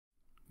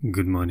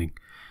Good morning.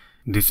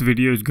 This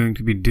video is going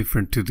to be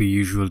different to the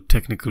usual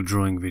technical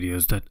drawing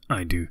videos that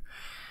I do.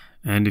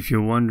 And if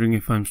you're wondering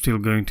if I'm still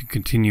going to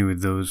continue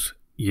with those,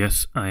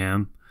 yes, I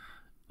am.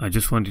 I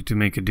just wanted to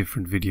make a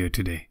different video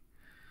today.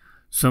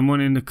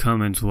 Someone in the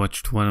comments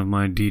watched one of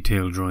my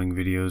detail drawing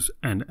videos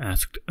and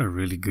asked a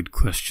really good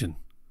question.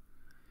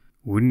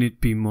 Wouldn't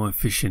it be more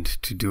efficient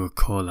to do a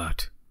call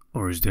out,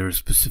 or is there a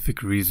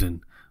specific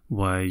reason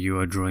why you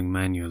are drawing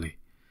manually?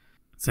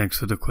 Thanks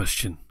for the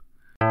question.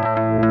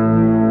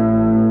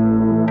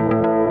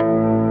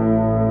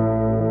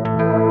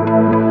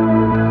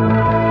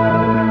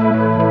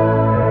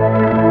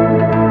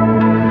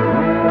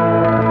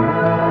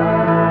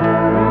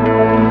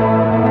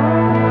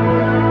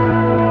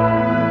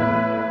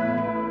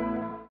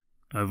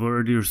 I've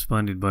already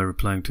responded by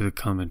replying to the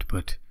comment,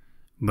 but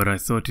I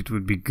thought it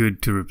would be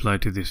good to reply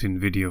to this in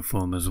video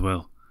form as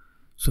well,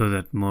 so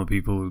that more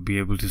people will be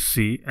able to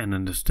see and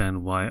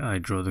understand why I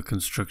draw the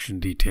construction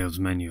details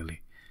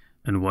manually,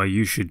 and why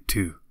you should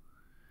too.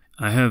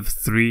 I have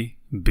 3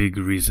 big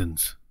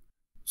reasons.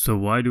 So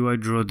why do I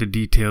draw the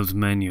details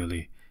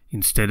manually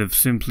instead of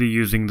simply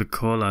using the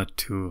callout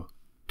tool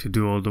to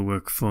do all the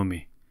work for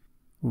me?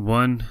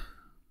 1.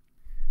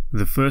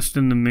 The first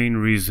and the main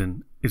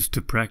reason is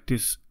to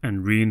practice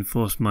and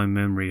reinforce my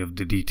memory of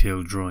the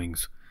detailed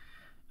drawings.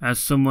 As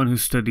someone who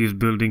studies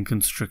building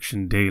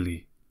construction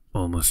daily,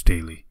 almost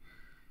daily,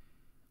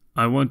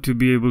 I want to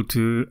be able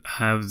to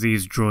have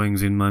these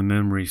drawings in my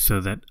memory so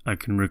that I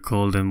can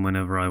recall them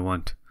whenever I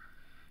want.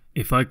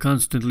 If I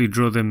constantly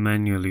draw them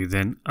manually,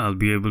 then I'll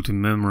be able to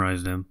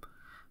memorize them.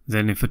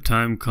 Then if a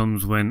time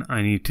comes when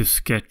I need to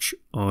sketch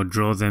or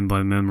draw them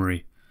by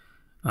memory,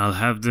 I'll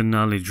have the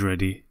knowledge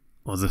ready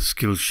or the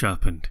skills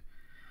sharpened.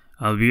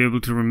 I'll be able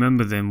to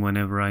remember them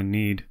whenever I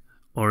need,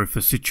 or if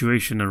a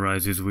situation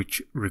arises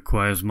which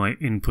requires my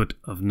input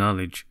of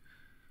knowledge.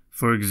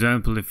 For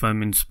example, if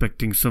I'm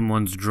inspecting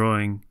someone's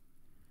drawing,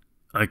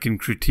 I can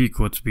critique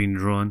what's been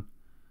drawn,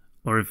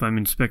 or if I'm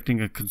inspecting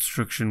a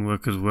construction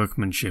worker's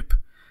workmanship,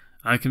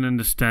 I can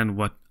understand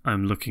what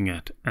I'm looking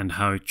at and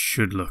how it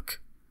should look.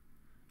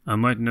 I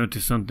might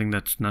notice something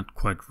that's not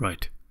quite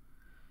right.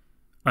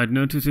 I'd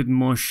notice it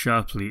more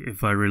sharply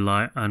if I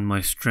rely on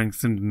my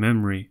strengthened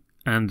memory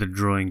and the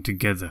drawing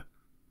together.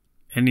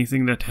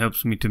 Anything that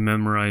helps me to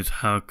memorize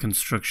how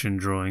construction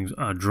drawings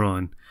are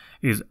drawn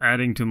is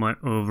adding to my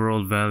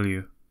overall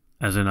value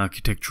as an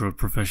architectural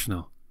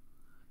professional.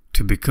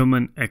 To become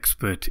an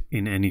expert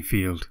in any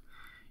field,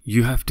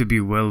 you have to be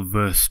well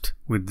versed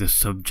with the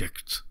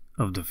subjects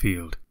of the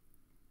field.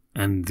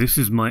 And this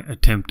is my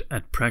attempt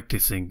at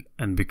practicing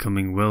and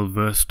becoming well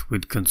versed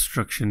with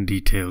construction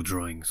detail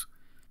drawings.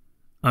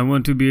 I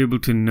want to be able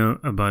to know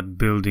about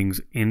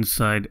buildings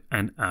inside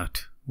and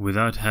out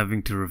without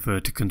having to refer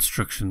to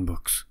construction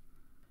books.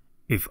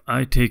 If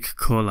I take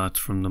callouts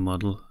from the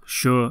model,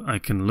 sure, I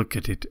can look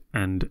at it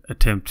and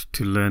attempt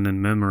to learn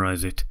and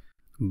memorize it,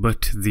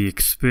 but the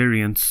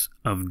experience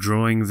of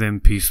drawing them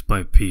piece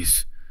by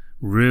piece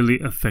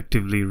really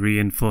effectively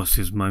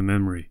reinforces my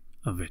memory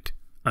of it,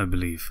 I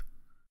believe.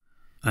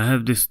 I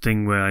have this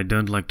thing where I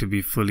don't like to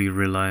be fully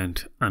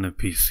reliant on a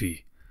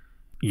PC.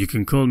 You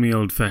can call me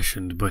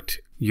old-fashioned, but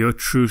your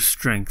true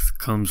strength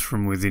comes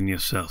from within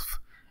yourself,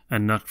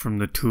 and not from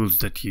the tools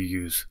that you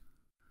use.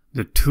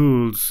 The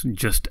tools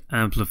just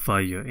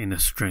amplify your inner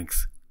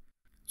strength.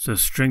 So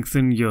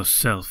strengthen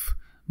yourself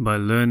by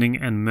learning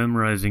and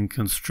memorizing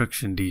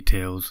construction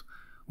details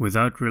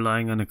without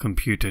relying on a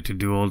computer to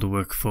do all the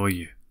work for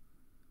you.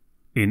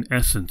 In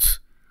essence,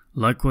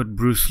 like what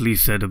Bruce Lee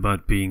said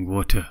about being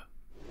water.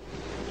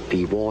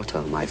 Be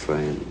water, my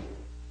friend.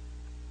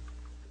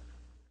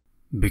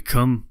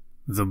 Become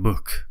the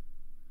book.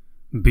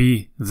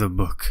 Be the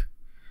book.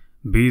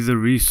 Be the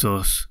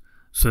resource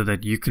so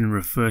that you can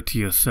refer to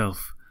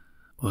yourself,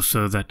 or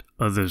so that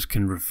others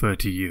can refer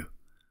to you.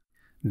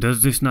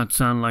 Does this not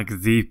sound like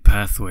the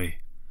pathway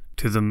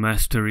to the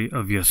mastery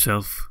of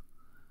yourself?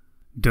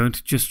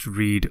 Don't just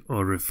read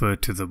or refer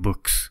to the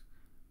books.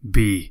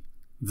 Be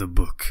the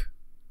book.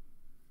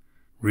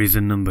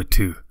 Reason number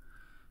 2.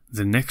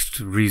 The next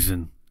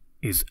reason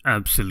is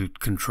absolute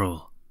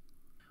control.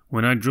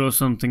 When I draw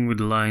something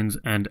with lines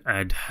and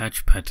add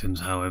hatch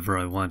patterns however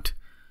I want,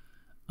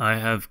 I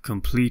have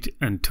complete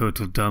and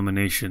total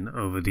domination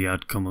over the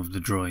outcome of the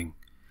drawing.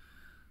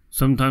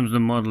 Sometimes the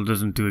model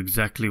doesn't do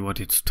exactly what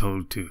it's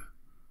told to,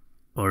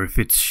 or if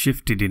it's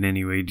shifted in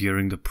any way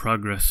during the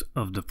progress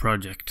of the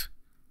project,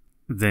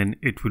 then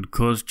it would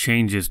cause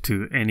changes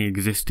to any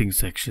existing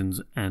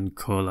sections and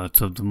callouts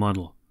of the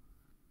model.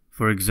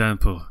 For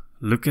example,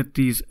 look at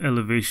these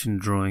elevation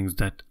drawings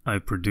that I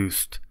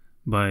produced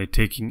by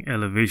taking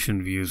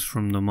elevation views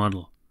from the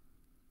model.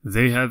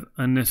 They have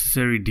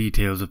unnecessary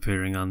details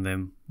appearing on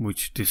them,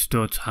 which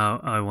distorts how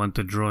I want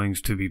the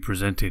drawings to be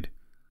presented.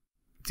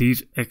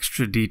 These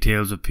extra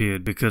details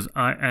appeared because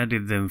I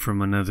added them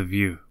from another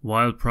view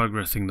while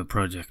progressing the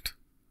project.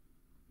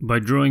 By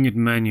drawing it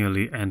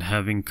manually and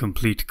having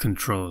complete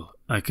control,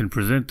 I can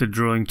present the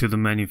drawing to the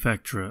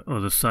manufacturer or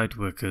the site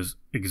workers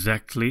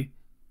exactly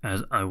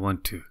as I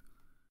want to.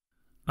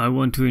 I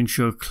want to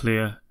ensure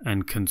clear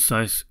and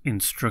concise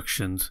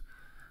instructions,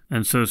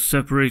 and so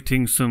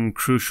separating some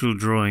crucial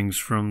drawings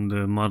from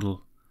the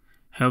model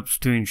helps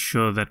to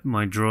ensure that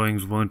my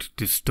drawings won't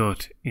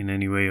distort in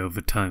any way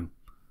over time.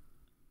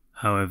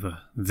 However,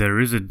 there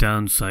is a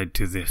downside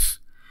to this,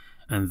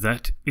 and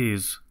that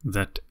is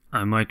that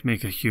I might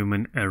make a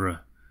human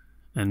error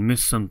and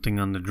miss something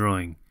on the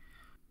drawing,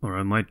 or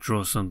I might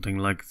draw something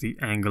like the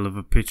angle of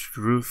a pitched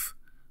roof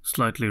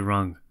slightly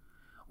wrong,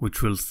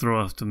 which will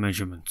throw off the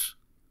measurements.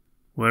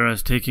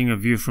 Whereas taking a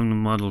view from the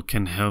model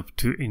can help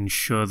to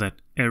ensure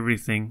that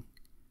everything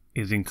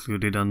is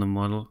included on the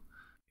model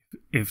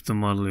if the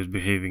model is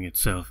behaving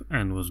itself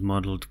and was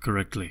modeled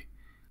correctly.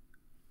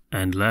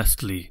 And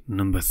lastly,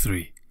 number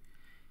 3.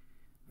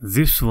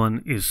 This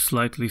one is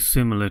slightly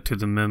similar to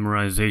the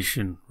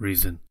memorization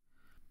reason.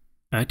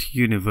 At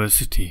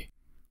university,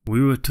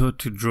 we were taught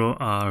to draw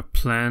our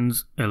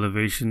plans,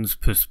 elevations,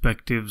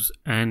 perspectives,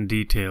 and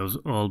details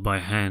all by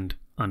hand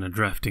on a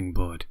drafting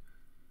board,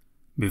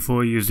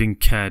 before using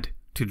CAD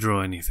to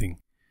draw anything.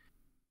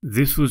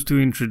 This was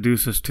to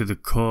introduce us to the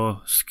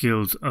core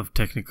skills of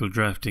technical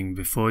drafting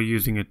before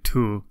using a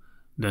tool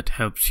that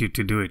helps you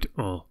to do it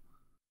all.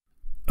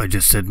 I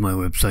just said my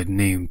website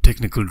name,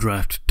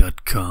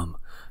 technicaldraft.com.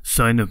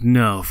 Sign up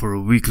now for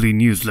a weekly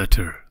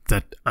newsletter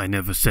that I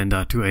never send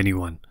out to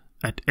anyone,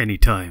 at any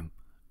time,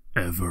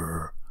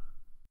 ever.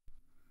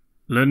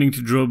 Learning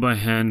to draw by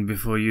hand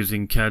before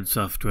using CAD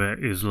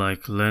software is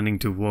like learning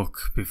to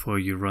walk before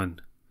you run.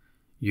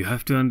 You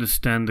have to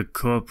understand the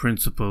core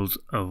principles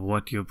of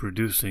what you're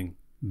producing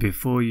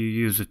before you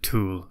use a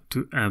tool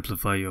to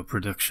amplify your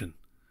production.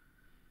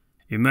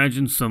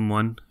 Imagine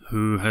someone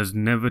who has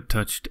never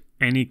touched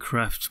any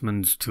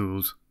craftsman's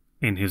tools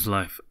in his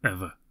life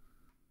ever.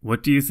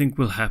 What do you think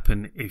will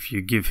happen if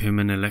you give him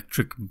an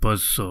electric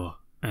buzzsaw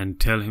and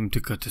tell him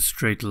to cut a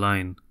straight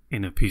line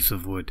in a piece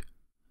of wood?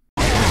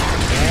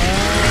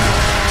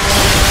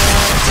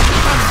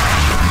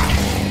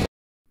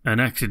 An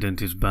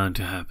accident is bound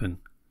to happen.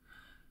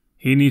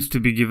 He needs to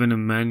be given a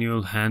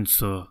manual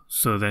handsaw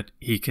so that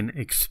he can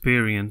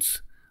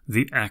experience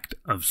the act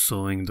of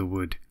sawing the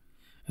wood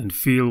and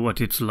feel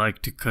what it's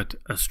like to cut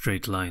a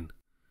straight line.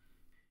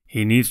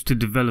 He needs to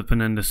develop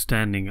an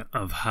understanding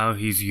of how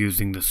he's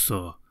using the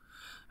saw,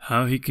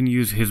 how he can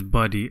use his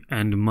body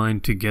and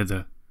mind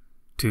together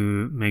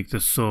to make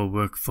the saw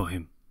work for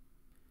him.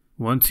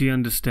 Once he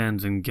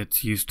understands and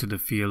gets used to the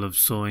feel of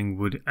sawing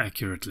wood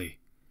accurately,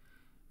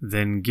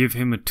 then give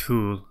him a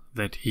tool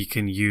that he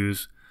can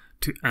use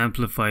to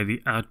amplify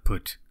the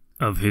output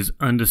of his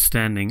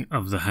understanding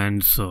of the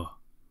handsaw.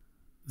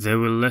 There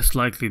will less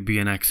likely be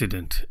an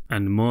accident,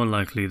 and more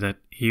likely that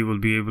he will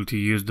be able to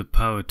use the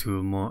power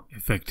tool more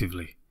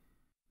effectively.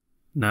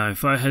 Now,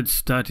 if I had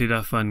started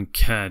off on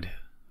CAD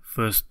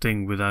first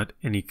thing without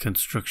any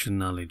construction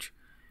knowledge,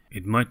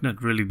 it might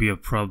not really be a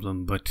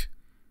problem, but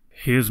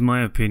here's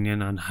my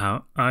opinion on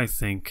how I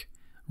think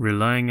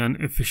relying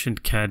on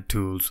efficient CAD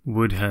tools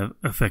would have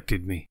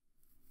affected me.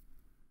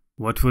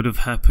 What would have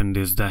happened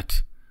is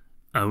that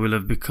I will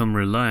have become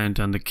reliant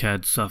on the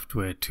CAD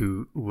software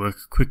to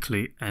work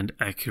quickly and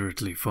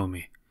accurately for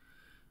me.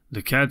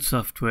 The CAD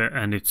software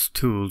and its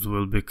tools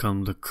will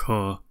become the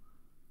core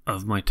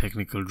of my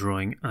technical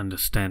drawing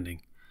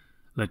understanding.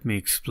 Let me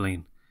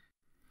explain.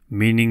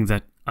 Meaning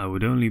that I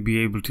would only be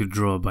able to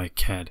draw by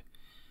CAD,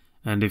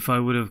 and if I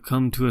would have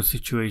come to a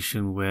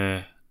situation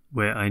where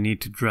I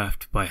need to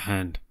draft by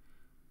hand,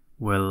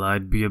 well,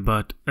 I'd be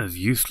about as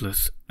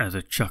useless as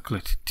a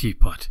chocolate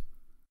teapot.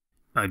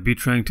 I'd be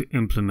trying to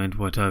implement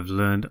what I've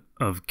learned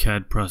of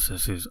CAD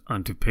processes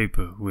onto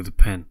paper with a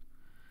pen,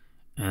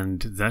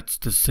 and that's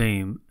the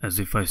same as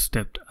if I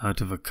stepped out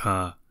of a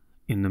car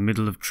in the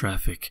middle of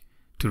traffic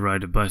to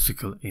ride a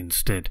bicycle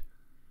instead.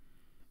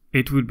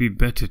 It would be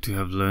better to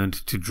have learned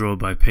to draw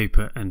by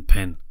paper and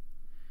pen,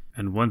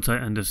 and once I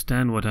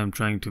understand what I'm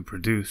trying to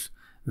produce,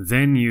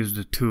 then use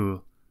the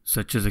tool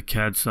such as a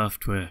CAD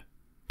software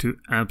to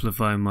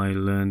amplify my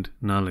learned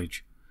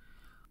knowledge.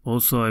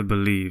 Also, I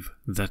believe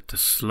that the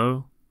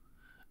slow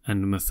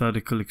and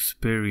methodical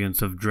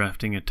experience of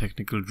drafting a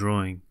technical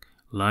drawing,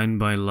 line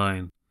by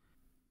line,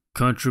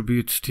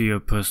 contributes to your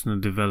personal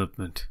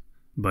development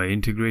by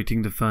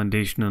integrating the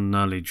foundational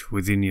knowledge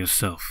within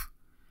yourself,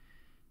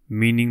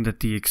 meaning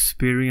that the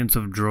experience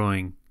of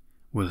drawing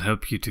will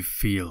help you to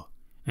feel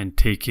and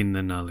take in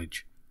the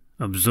knowledge,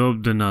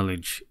 absorb the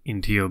knowledge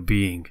into your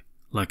being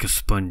like a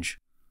sponge.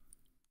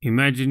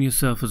 Imagine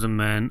yourself as a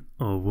man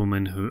or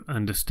woman who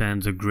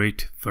understands a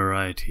great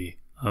variety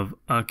of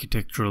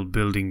architectural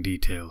building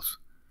details.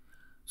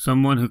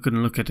 Someone who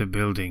can look at a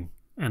building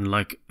and,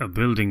 like a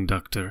building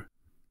doctor,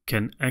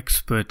 can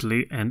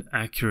expertly and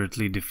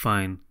accurately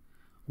define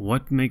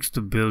what makes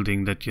the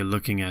building that you're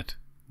looking at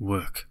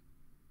work,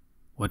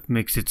 what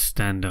makes it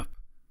stand up.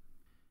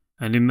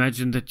 And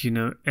imagine that you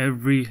know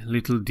every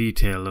little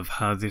detail of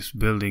how this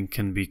building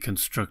can be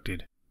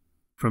constructed,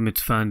 from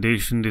its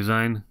foundation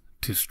design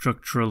to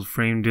structural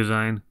frame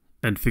design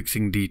and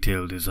fixing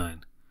detail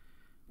design.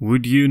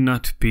 Would you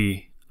not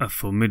be a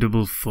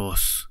formidable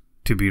force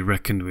to be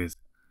reckoned with?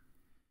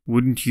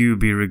 Wouldn't you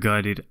be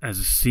regarded as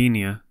a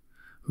senior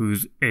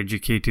whose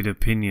educated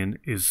opinion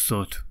is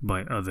sought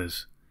by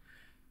others?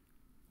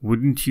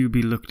 Wouldn't you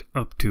be looked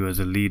up to as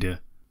a leader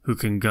who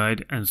can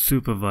guide and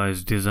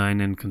supervise design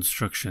and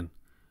construction,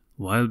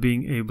 while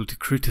being able to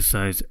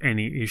criticize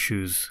any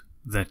issues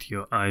that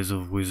your eyes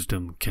of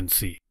wisdom can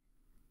see?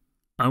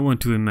 I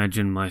want to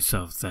imagine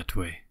myself that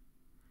way.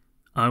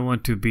 I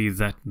want to be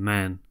that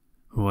man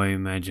who I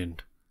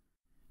imagined.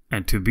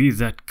 And to be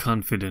that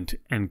confident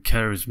and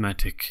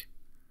charismatic,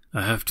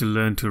 I have to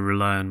learn to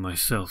rely on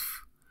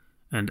myself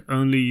and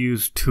only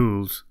use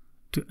tools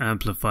to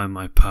amplify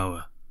my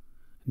power,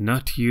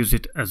 not use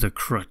it as a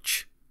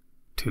crutch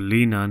to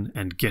lean on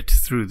and get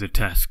through the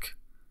task.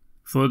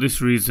 For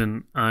this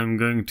reason, I'm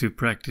going to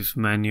practice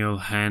manual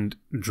hand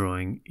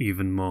drawing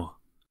even more,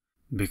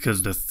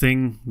 because the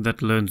thing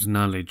that learns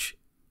knowledge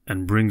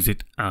and brings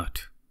it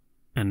out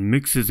and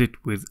mixes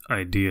it with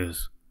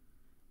ideas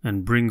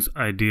and brings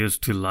ideas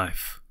to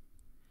life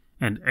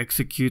and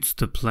executes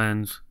the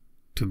plans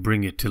to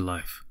bring it to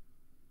life.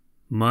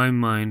 My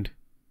mind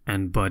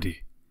and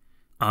body,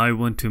 I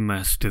want to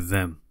master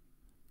them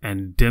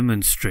and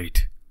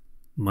demonstrate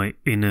my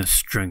inner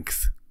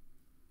strength.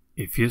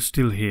 If you're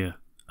still here,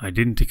 I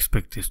didn't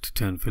expect this to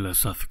turn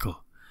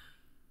philosophical.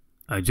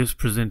 I just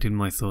presented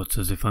my thoughts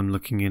as if I'm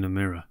looking in a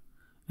mirror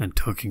and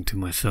talking to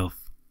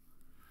myself.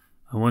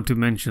 I want to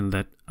mention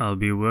that I'll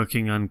be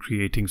working on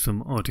creating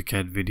some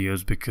AutoCAD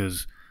videos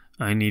because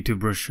I need to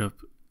brush up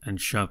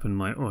and sharpen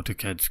my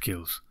AutoCAD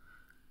skills.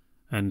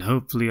 And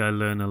hopefully I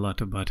learn a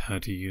lot about how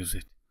to use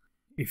it.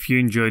 If you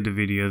enjoyed the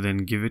video, then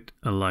give it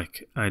a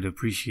like. I'd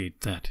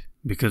appreciate that,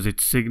 because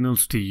it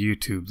signals to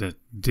YouTube that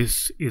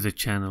this is a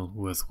channel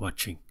worth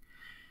watching.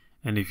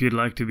 And if you'd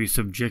like to be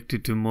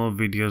subjected to more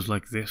videos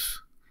like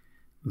this,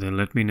 then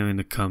let me know in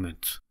the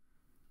comments.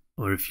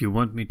 Or if you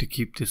want me to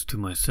keep this to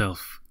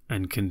myself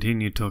and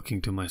continue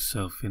talking to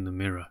myself in the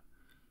mirror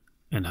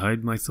and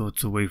hide my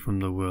thoughts away from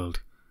the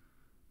world,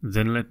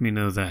 then let me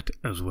know that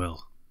as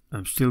well.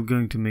 I'm still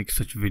going to make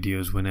such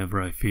videos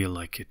whenever I feel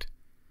like it.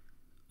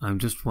 I'm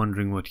just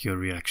wondering what your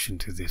reaction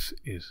to this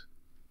is.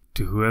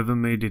 To whoever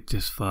made it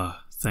this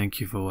far,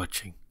 thank you for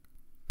watching.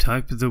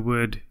 Type the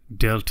word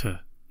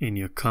Delta in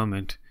your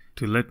comment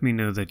to let me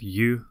know that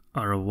you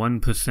are a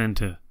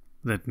 1%er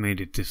that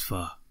made it this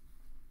far.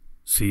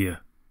 See ya.